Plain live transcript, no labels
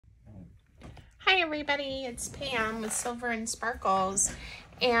Hi everybody, it's Pam with Silver and Sparkles,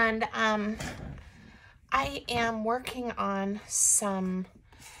 and I am working on some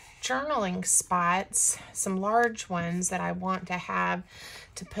journaling spots, some large ones that I want to have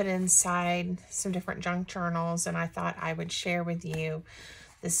to put inside some different junk journals, and I thought I would share with you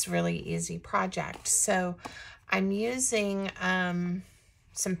this really easy project. So I'm using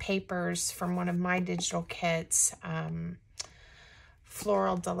some papers from one of my digital kits,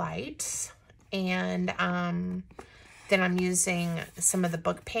 Floral Delights. And then I'm using some of the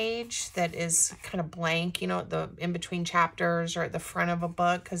book page that is kind of blank, you know, the in between chapters or at the front of a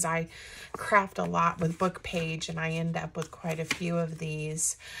book, because I craft a lot with book page and I end up with quite a few of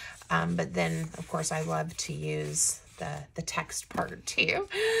these. But then, of course, I love to use the text part too.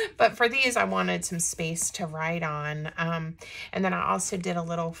 But for these, I wanted some space to write on. And then I also did a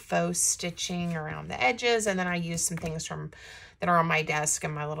little faux stitching around the edges, and then I used some things that are on my desk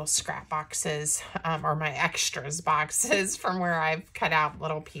and my little scrap boxes, or my extras boxes from where I've cut out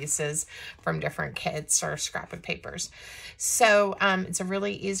little pieces from different kits or scrapbook papers. So it's a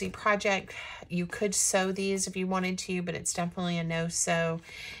really easy project. You could sew these if you wanted to, but it's definitely a no-sew.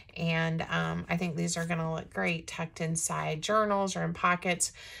 And I think these are gonna look great tucked inside journals or in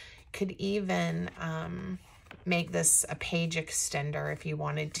pockets. Could even make this a page extender if you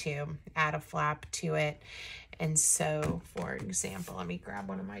wanted to, add a flap to it. And so, for example, let me grab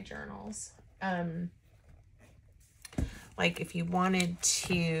one of my journals. Like if you wanted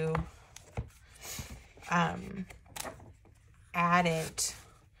to add it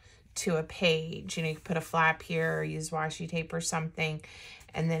to a page, you know, you could put a flap here or use washi tape or something,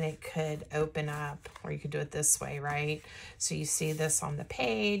 and then it could open up, or you could do it this way, right? So you see this on the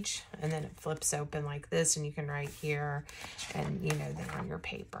page, and then it flips open like this, and you can write here, and you know, then on your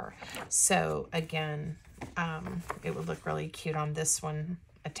paper. So again, it would look really cute on this one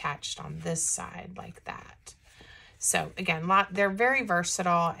attached on this side like that. So again, they're very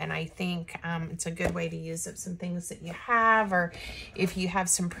versatile, and I think it's a good way to use up some things that you have, or if you have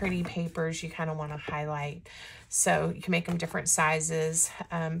some pretty papers you kind of want to highlight. So you can make them different sizes,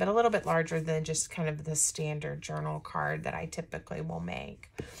 but a little bit larger than just kind of the standard journal card that I typically will make.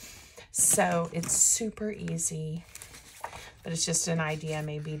 So it's super easy, but it's just an idea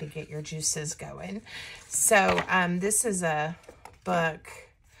maybe to get your juices going. So this is a book.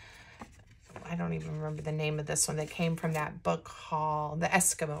 I don't even remember the name of this one that came from that book haul, The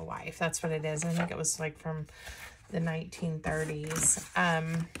Eskimo Wife. That's what it is. I think it was like from the 1930s.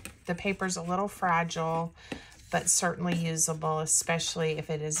 The paper's a little fragile, but certainly usable, especially if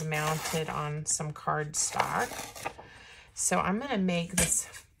it is mounted on some cardstock. So I'm going to make this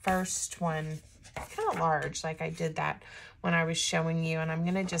first one kind of large, like I did that when I was showing you, and I'm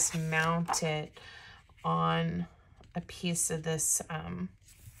going to just mount it on a piece of this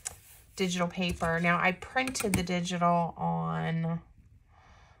digital paper. Now I printed the digital on,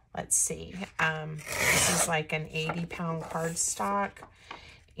 let's see, this is like an 80-pound cardstock,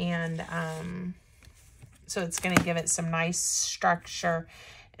 and so it's going to give it some nice structure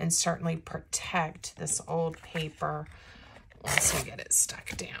and certainly protect this old paper once we get it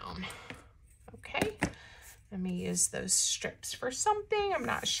stuck down. Okay, let me use those strips for something. I'm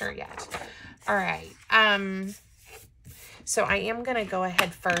not sure yet. All right. So I am going to go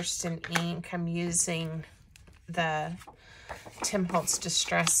ahead first and ink. I'm using the Tim Holtz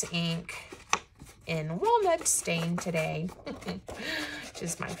Distress ink in Walnut Stain today, which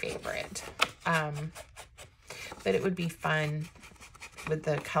is my favorite. But it would be fun with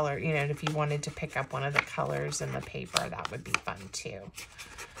the color, you know, if you wanted to pick up one of the colors in the paper, that would be fun too.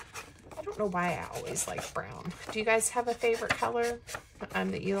 I don't know why I always like brown. Do you guys have a favorite color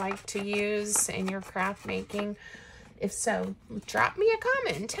that you like to use in your craft making? If so, drop me a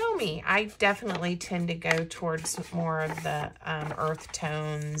comment and tell me. I definitely tend to go towards more of the earth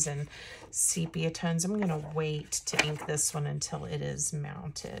tones and sepia tones. I'm going to wait to ink this one until it is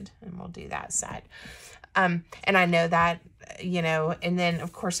mounted, and we'll do that side. And I know that, you know, and then,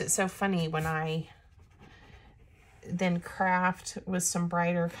 of course, it's so funny when I then craft with some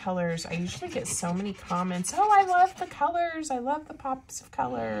brighter colors, I usually get so many comments. Oh, I love the colors. I love the pops of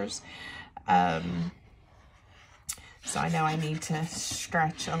colors. So I know I need to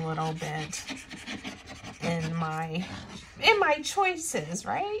stretch a little bit in my choices,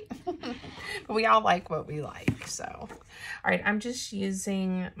 right? But we all like what we like. So, all right, I'm just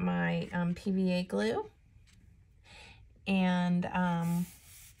using my PVA glue, and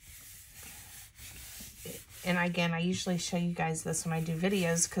again, I usually show you guys this when I do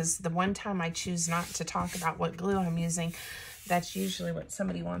videos, because the one time I choose not to talk about what glue I'm using, that's usually what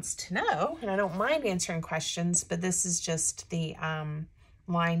somebody wants to know, and I don't mind answering questions, but this is just the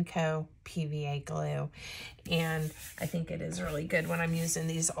Lineco PVA glue, and I think it is really good when I'm using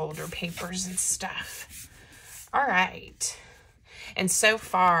these older papers and stuff. All right. And so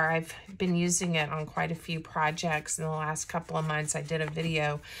far, I've been using it on quite a few projects in the last couple of months. I did a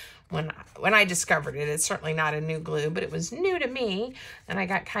video when I discovered it. It's certainly not a new glue, but it was new to me. And I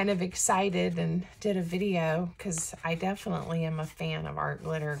got kind of excited and did a video because I definitely am a fan of art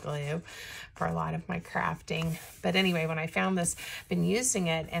glitter glue for a lot of my crafting. But anyway, when I found this, I've been using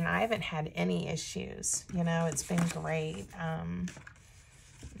it and I haven't had any issues. You know, it's been great.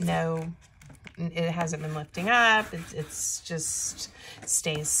 No, it hasn't been lifting up. It's just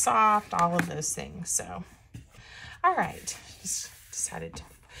stays soft, all of those things. So, all right, just decided to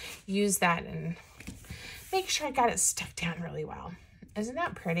use that and make sure I got it stuck down really well. Isn't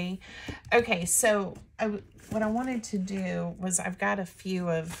that pretty? Okay, so what I wanted to do was I've got a few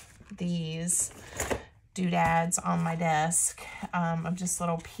of these doodads on my desk of just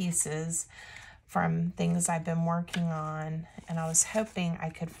little pieces from things I've been working on, and I was hoping I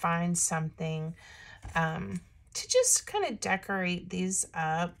could find something to just kind of decorate these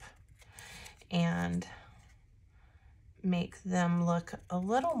up and make them look a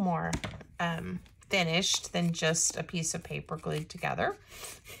little more finished than just a piece of paper glued together.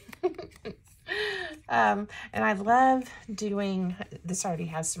 And I love doing, this already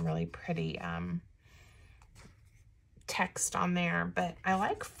has some really pretty text on there, but I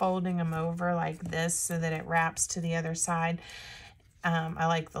like folding them over like this so that it wraps to the other side. I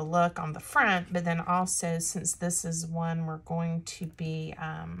like the look on the front, but then also, since this is one we're going to be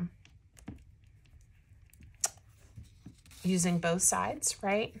using both sides,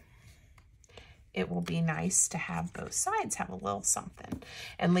 right? It will be nice to have both sides have a little something,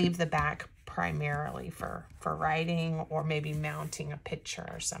 and leave the back primarily for writing or maybe mounting a picture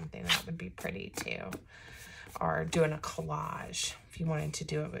or something. That would be pretty too. Or doing a collage if you wanted to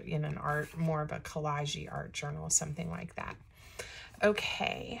do it in an art, more of a collage-y art journal, something like that.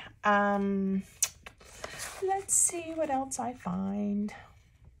 Okay, let's see what else I find.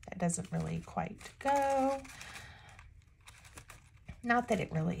 That doesn't really quite go. Not that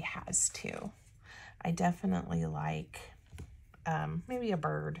it really has to. I definitely like, maybe a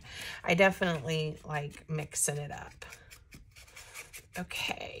bird. I definitely like mixing it up.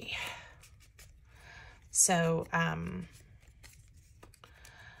 Okay. So,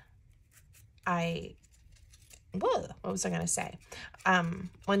 what was I going to say? One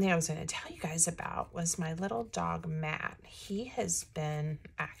thing I was going to tell you guys about was my little dog, Matt. He has been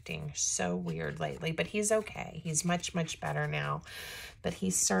acting so weird lately, but he's okay. He's much, much better now, but he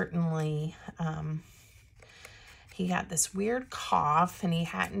certainly, he got this weird cough, and he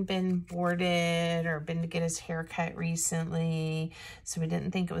hadn't been boarded or been to get his hair cut recently, so we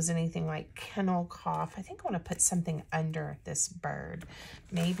didn't think it was anything like kennel cough. I think I want to put something under this bird.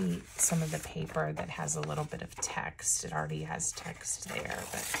 Maybe some of the paper that has a little bit of text. It already has text there,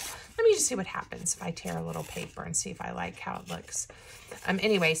 but let me just see what happens if I tear a little paper and see if I like how it looks.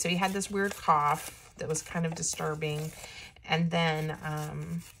 Anyway, so he had this weird cough that was kind of disturbing, and then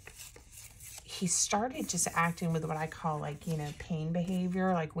he started just acting with what I call, like, you know, pain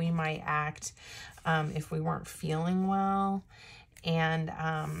behavior. Like we might act if we weren't feeling well. And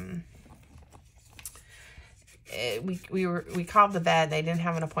we called the vet. They didn't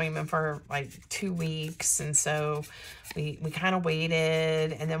have an appointment for like 2 weeks, and so we kind of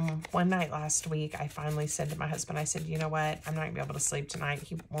waited. And then one night last week, I finally said to my husband, I said, you know what, I'm not gonna be able to sleep tonight.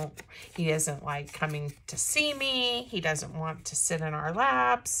 He doesn't like coming to see me. He doesn't want to sit in our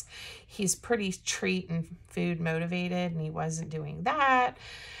laps. He's pretty treat and food motivated, and he wasn't doing that.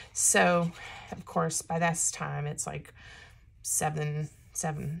 So of course by this time it's like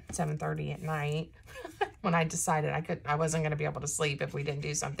 7:30 at night when I decided I wasn't going to be able to sleep if we didn't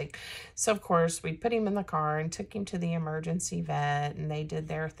do something. So of course we put him in the car and took him to the emergency vet, and they did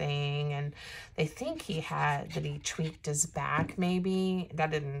their thing, and they think he tweaked his back maybe.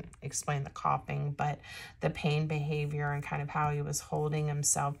 That didn't explain the coughing, but the pain behavior and kind of how he was holding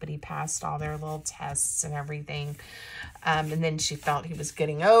himself. But he passed all their little tests and everything, and then she felt he was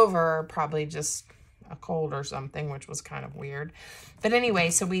getting over probably just a cold or something, which was kind of weird. But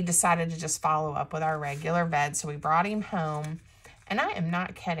anyway, so we decided to just follow up with our regular vet. So we brought him home, and I am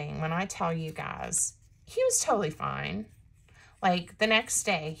not kidding when I tell you guys, he was totally fine. Like the next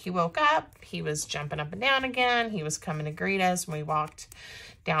day he woke up, he was jumping up and down again. He was coming to greet us when we walked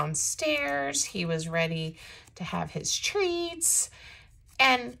downstairs. He was ready to have his treats,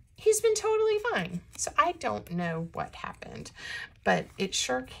 and he's been totally fine. So I don't know what happened, but it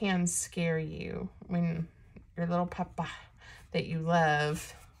sure can scare you when your little papa that you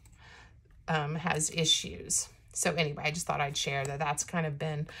love has issues. So anyway, I just thought I'd share that. That's kind of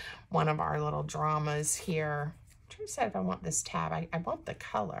been one of our little dramas here. I'm trying to decide if I want this tab. I want the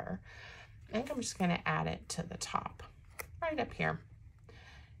color. I think I'm just going to add it to the top, right up here.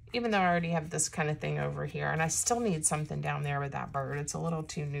 Even though I already have this kind of thing over here, and I still need something down there with that bird. It's a little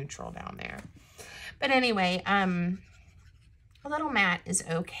too neutral down there. But anyway, a little matte is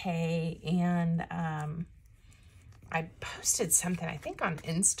okay, and I posted something, I think on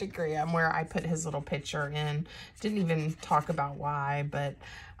Instagram, where I put his little picture in. Didn't even talk about why, but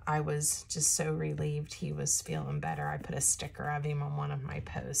I was just so relieved he was feeling better. I put a sticker of him on one of my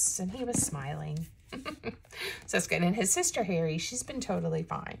posts, and he was smiling. So that's good. And his sister, Harry, she's been totally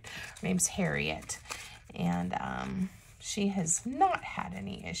fine. Her name's Harriet, and she has not had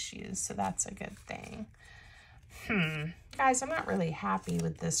any issues, so that's a good thing. Guys, I'm not really happy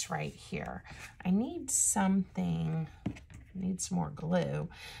with this right here. I need something, I need some more glue,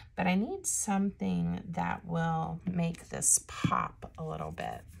 but I need something that will make this pop a little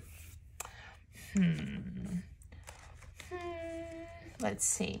bit. Let's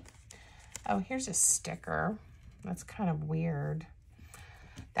see. Oh, here's a sticker. That's kind of weird.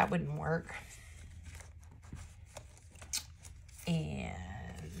 That wouldn't work.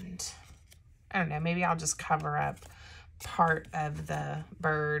 And I don't know, maybe I'll just cover up part of the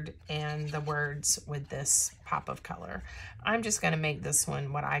bird and the words with this pop of color. I'm just going to make this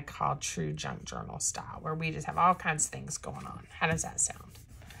one what I call true junk journal style, where we just have all kinds of things going on. How does that sound?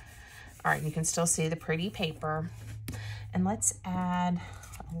 All right, you can still see the pretty paper. And let's add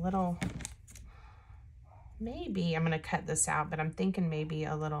a little, maybe I'm going to cut this out, but I'm thinking maybe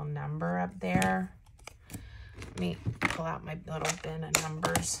a little number up there. Let me pull out my little bin of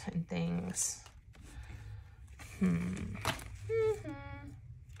numbers and things.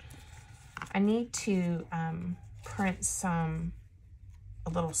 I need to print some a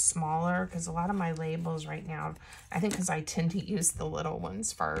little smaller, because a lot of my labels right now, I think because I tend to use the little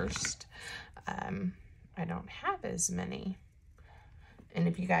ones first, I don't have as many. And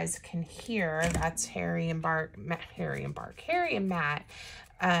if you guys can hear, that's Harry and Matt.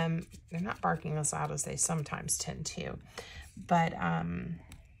 They're not barking as loud as they sometimes tend to. But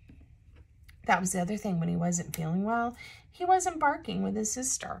that was the other thing. When he wasn't feeling well, he wasn't barking with his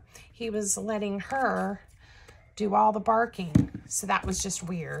sister. He was letting her do all the barking. So that was just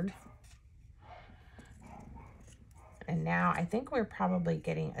weird. And now I think we're probably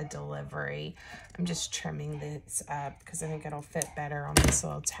getting a delivery. I'm just trimming this up because I think it'll fit better on this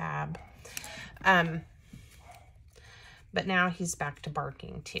little tab. But now he's back to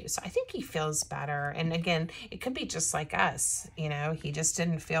barking too. So I think he feels better. And again, it could be just like us. You know, he just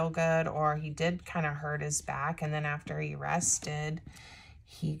didn't feel good, or he did kind of hurt his back. And then after he rested,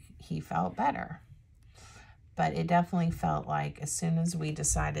 he felt better. But it definitely felt like as soon as we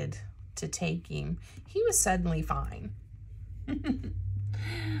decided to take him, he was suddenly fine.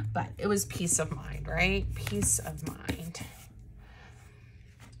 But it was peace of mind, right? Peace of mind.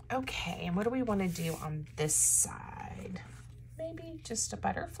 Okay, and what do we want to do on this side? Maybe just a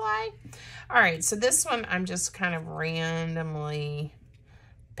butterfly? All right, so this one I'm just kind of randomly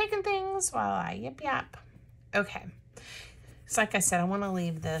picking things while I yip yap. Okay, so like I said, I want to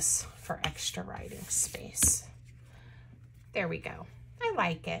leave this for extra writing space. There we go. I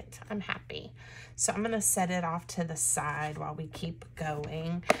like it. I'm happy. So I'm going to set it off to the side while we keep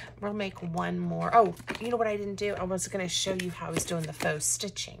going. We'll make one more. Oh, you know what I didn't do? I was going to show you how I was doing the faux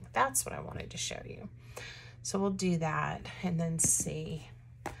stitching. That's what I wanted to show you. So we'll do that and then see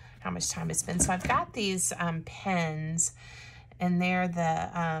how much time it's been. So I've got these pens, and they're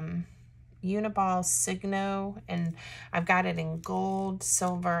the Uniball Signo, and I've got it in gold,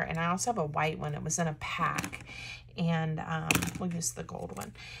 silver, and I also have a white one. It was in a pack. And we'll use the gold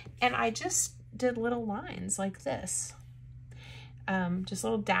one. And I just did little lines like this. Just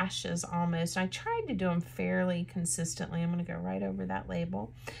little dashes almost. I tried to do them fairly consistently. I'm going to go right over that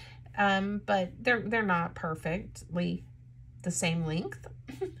label. But they're not perfectly the same length.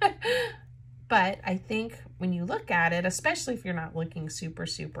 But I think when you look at it, especially if you're not looking super,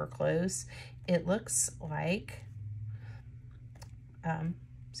 super close, it looks like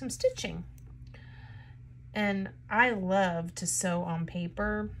some stitching. And I love to sew on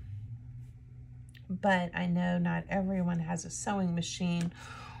paper, but I know not everyone has a sewing machine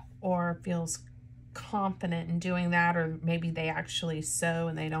or feels confident in doing that, or maybe they actually sew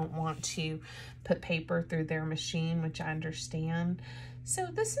and they don't want to put paper through their machine, which I understand. So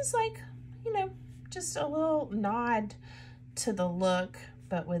this is like, you know, just a little nod to the look,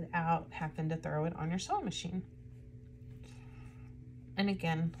 but without having to throw it on your sewing machine. And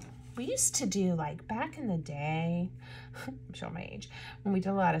again, We used to do, like, back in the day, I'm showing my age, when we did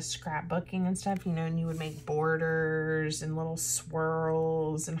a lot of scrapbooking and stuff, you know, and you would make borders and little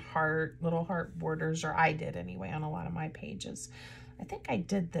swirls and little heart borders, or I did anyway on a lot of my pages. I think I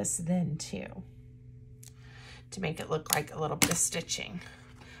did this then too, to make it look like a little bit of stitching.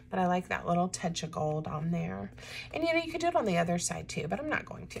 But I like that little touch of gold on there. And, you know, you could do it on the other side too, but I'm not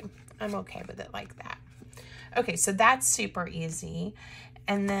going to. I'm okay with it like that. Okay, so that's super easy.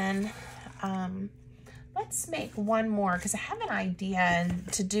 And then let's make one more, because I have an idea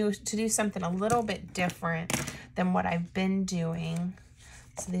to do something a little bit different than what I've been doing.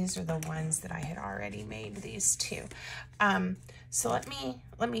 So these are the ones that I had already made, these two. So let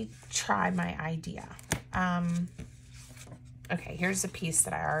me try my idea. Okay, here's a piece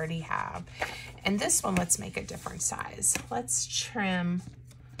that I already have. And this one, let's make a different size. Let's trim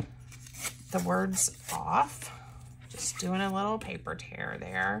the words off. Just doing a little paper tear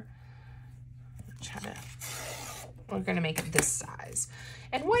there. We're gonna make it this size.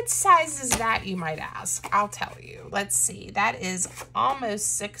 And what size is that, you might ask? I'll tell you. Let's see, that is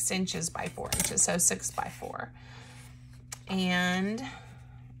almost 6 inches by 4 inches, so 6 by 4. And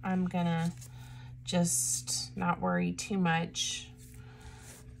I'm gonna just not worry too much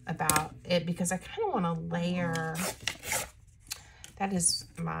about it, because I kind of want to layer. That is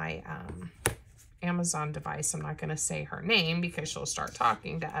my Amazon device. I'm not going to say her name because she'll start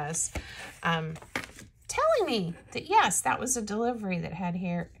talking to us, telling me that yes, that was a delivery that had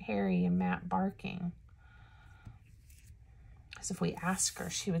Harry and Matt barking. Because if we ask her,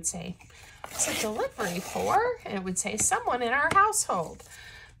 she would say, "What's a delivery for?" And it would say, "Someone in our household,"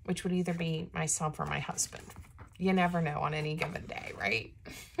 which would either be myself or my husband. You never know on any given day, right?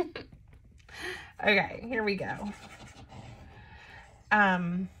 Okay, here we go.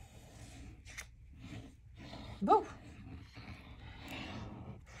 Woo.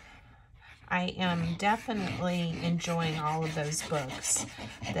 I am definitely enjoying all of those books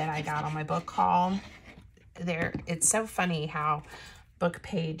that I got on my book haul. It's so funny how book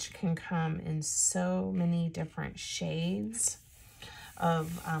page can come in so many different shades of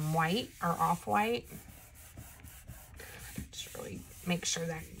white or off-white. Just really make sure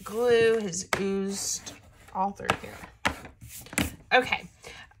that glue has oozed all through here. Okay,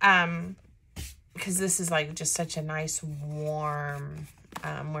 because this is like just such a nice warm,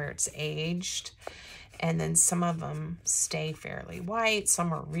 where it's aged. And then some of them stay fairly white,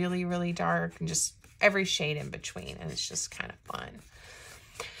 some are really, really dark, and just every shade in between, and it's just kind of fun.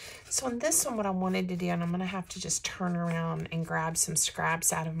 So in this one, what I wanted to do, and I'm going to have to just turn around and grab some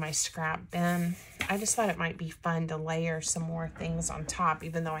scraps out of my scrap bin. I just thought it might be fun to layer some more things on top,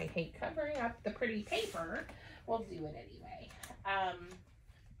 even though I hate covering up the pretty paper. We'll do it anyway.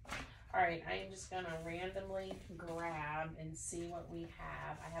 All right, I am just going to randomly grab and see what we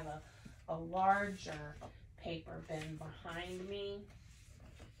have. I have a larger paper bin behind me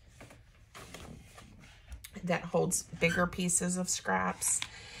that holds bigger pieces of scraps.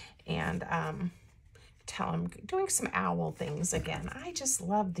 And I'm doing some owl things again. I just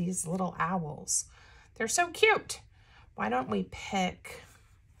love these little owls. They're so cute. Why don't we pick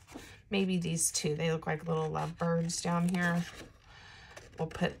maybe these two? They look like little lovebirds down here. We'll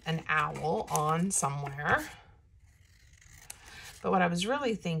put an owl on somewhere. But what I was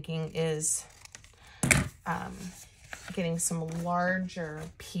really thinking is getting some larger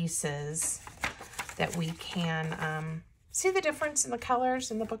pieces that we can see the difference in the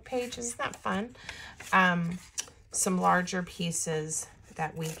colors in the book page. Isn't that fun? Some larger pieces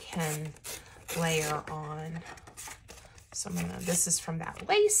that we can layer on. So this is from that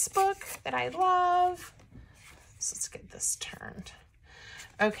lace book that I love. So let's get this turned.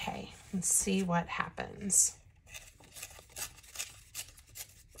 Okay, let's see what happens.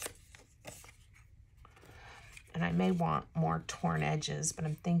 And I may want more torn edges, but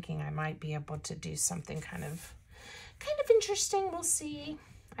I'm thinking I might be able to do something kind of interesting. We'll see.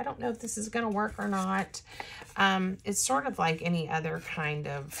 I don't know if this is going to work or not. It's sort of like any other kind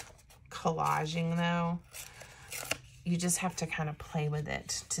of collaging, though. You just have to kind of play with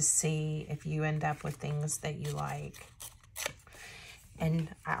it to see if you end up with things that you like. And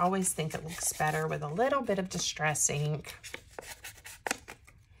I always think it looks better with a little bit of distress ink.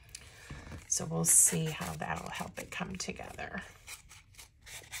 So we'll see how that'll help it come together.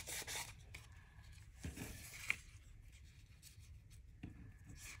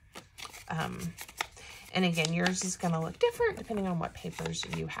 And again, yours is going to look different depending on what papers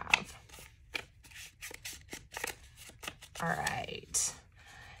you have. All right.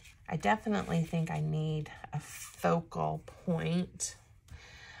 I definitely think I need a focal point.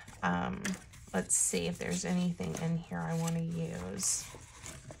 Let's see if there's anything in here I want to use.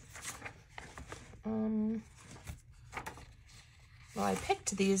 Well, I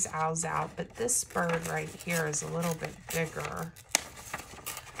picked these owls out, but this bird right here is a little bit bigger.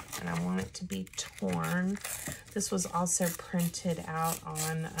 And I want it to be torn. This was also printed out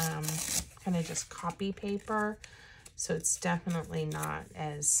on kind of just copy paper. So it's definitely not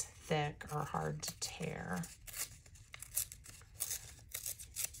as thick or hard to tear.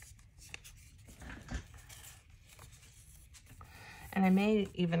 And I may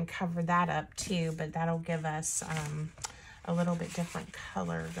even cover that up too, but that'll give us a little bit different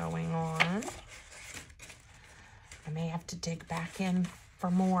color going on. I may have to dig back in for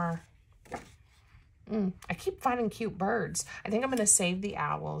more. I keep finding cute birds. I think I'm going to save the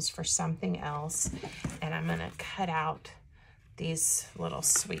owls for something else, and I'm going to cut out these little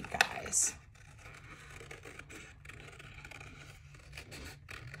sweet guys.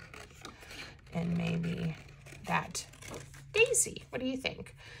 And maybe that daisy. What do you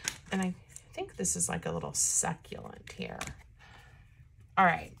think? And I think this is like a little succulent here. All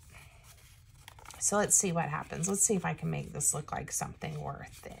right. So let's see what happens. Let's see if I can make this look like something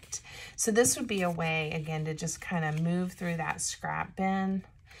worth it. So this would be a way, again, to just kind of move through that scrap bin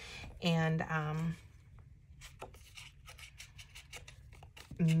and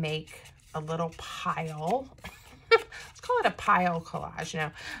make a little pile. Let's call it a pile collage, you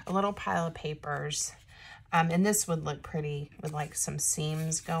know, a little pile of papers. And this would look pretty with like some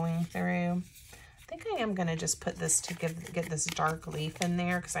seams going through. I think I am going to just put this to get this dark leaf in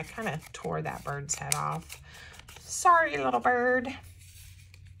there because I kind of tore that bird's head off. Sorry, little bird.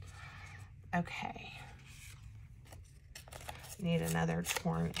 Okay. Need another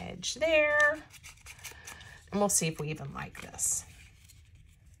torn edge there. And we'll see if we even like this.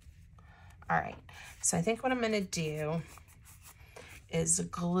 All right. So I think what I'm going to do is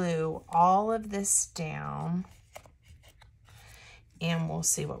glue all of this down and we'll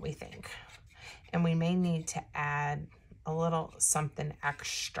see what we think. And we may need to add a little something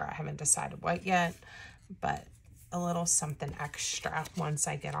extra. I haven't decided what yet, but a little something extra once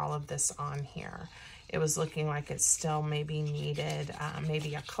I get all of this on here. It was looking like it still maybe needed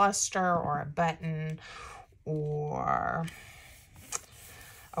maybe a cluster or a button or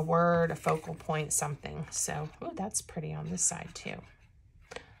a word, a focal point, something. So, ooh, that's pretty on this side too.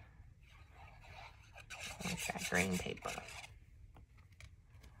 Like that green paper.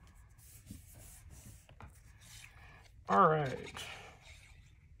 All right.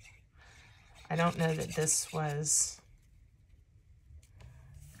 I don't know that this was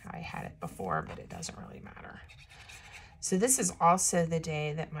how I had it before, but it doesn't really matter. So this is also the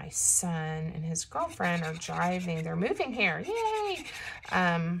day that my son and his girlfriend are driving. They're moving here. Yay!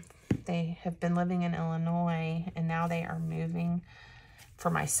 They have been living in Illinois, and now they are moving for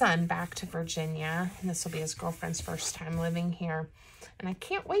my son back to Virginia. And this will be his girlfriend's first time living here. And I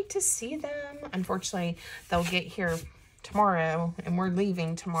can't wait to see them. Unfortunately, they'll get here tomorrow, and we're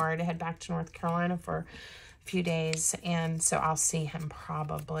leaving tomorrow to head back to North Carolina for a few days. And so I'll see him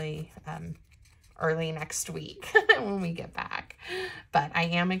probably early next week when we get back. But I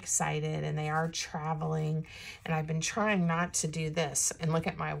am excited, and they are traveling, and I've been trying not to do this and look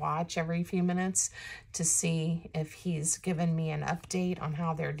at my watch every few minutes to see if he's given me an update on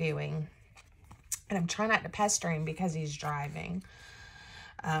how they're doing. And I'm trying not to pester him because he's driving,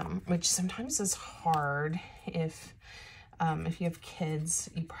 which sometimes is hard. If you have kids,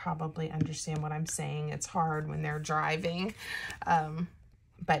 you probably understand what I'm saying. It's hard when they're driving.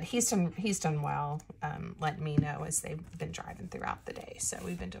 But he's done well, letting me know as they've been driving throughout the day. So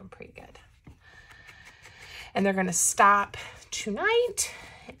we've been doing pretty good. And they're going to stop tonight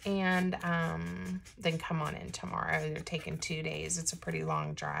and then come on in tomorrow. They're taking 2 days. It's a pretty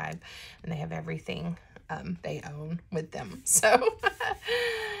long drive, and they have everything they own with them. So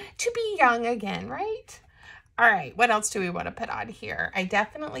to be young again, right? All right, what else do we want to put on here? I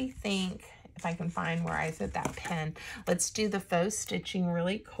definitely think, if I can find where I put that pen, let's do the faux stitching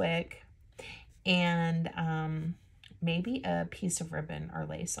really quick, and maybe a piece of ribbon or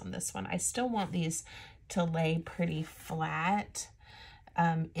lace on this one. I still want these to lay pretty flat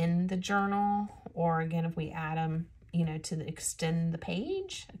in the journal, or again, if we add them, you know, to extend a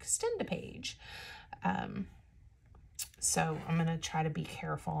page. So I'm going to try to be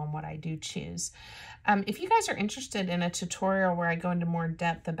careful on what I do choose. If you guys are interested in a tutorial where I go into more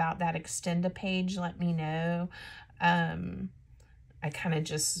depth about that extend a page, let me know. I kind of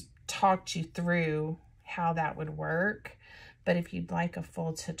just talked you through how that would work. But if you'd like a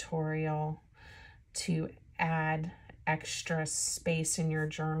full tutorial to add extra space in your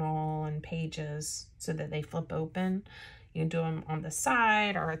journal and pages so that they flip open, you can do them on the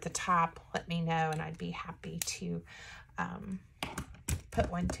side or at the top, let me know, and I'd be happy to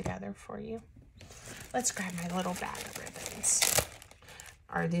put one together for you. Let's grab my little bag of ribbons.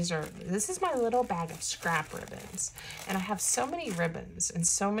 This is my little bag of scrap ribbons. And I have so many ribbons in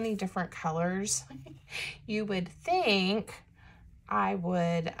so many different colors. You would think I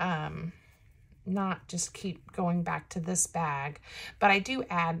would not just keep going back to this bag, but I do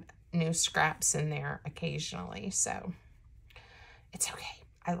add new scraps in there occasionally, so it's okay.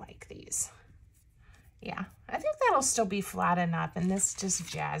 I like these. Yeah, I think that'll still be flat enough, and this just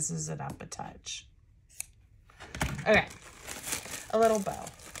jazzes it up a touch. Okay, a little bow.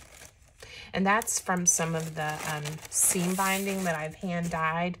 And that's from some of the seam binding that I've hand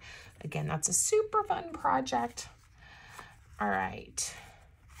dyed. Again, that's a super fun project. All right.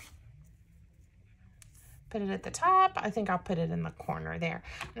 Put it at the top. I think I'll put it in the corner there.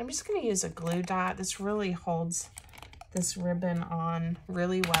 And I'm just going to use a glue dot. This really holds this ribbon on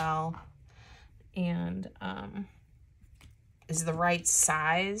really well and is the right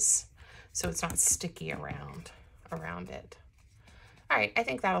size so it's not sticky around it. All right, I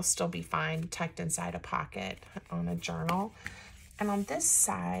think that'll still be fine tucked inside a pocket on a journal. And on this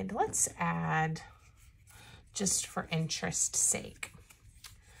side, let's add, just for interest's sake,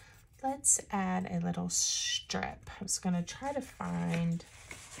 let's add a little strip. I was going to try to find,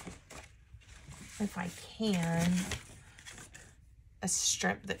 if I can, a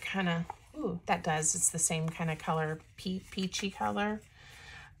strip that kind of, ooh, that does, it's the same kind of color, peachy color.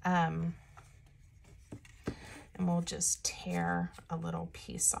 And we'll just tear a little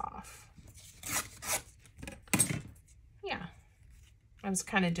piece off. Yeah, I was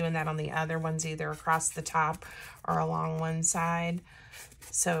kind of doing that on the other ones, either across the top or along one side.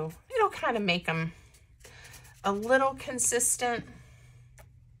 So it'll kind of make them a little consistent.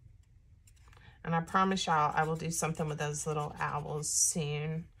 And I promise y'all I will do something with those little owls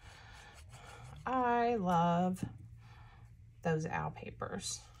soon. I love those owl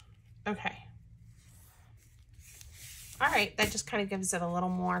papers. Okay. All right, that just kind of gives it a little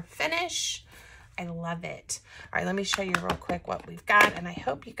more finish. I love it. All right, let me show you real quick what we've got, and I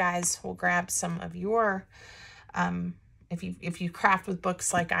hope you guys will grab some of your, if you craft with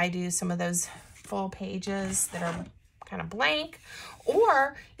books like I do, some of those full pages that are kind of blank,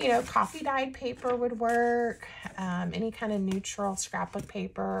 or, you know, coffee dyed paper would work. Any kind of neutral scrapbook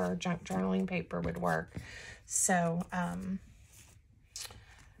paper or junk journaling paper would work. So,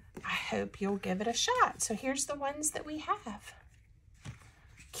 I hope you'll give it a shot. So here's the ones that we have.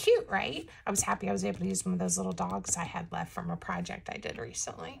 Cute, right? I was happy I was able to use one of those little dogs I had left from a project I did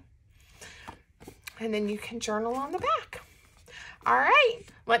recently. And then you can journal on the back. All right.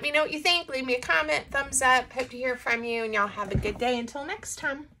 Let me know what you think. Leave me a comment, thumbs up. Hope to hear from you, and y'all have a good day. Until next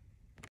time.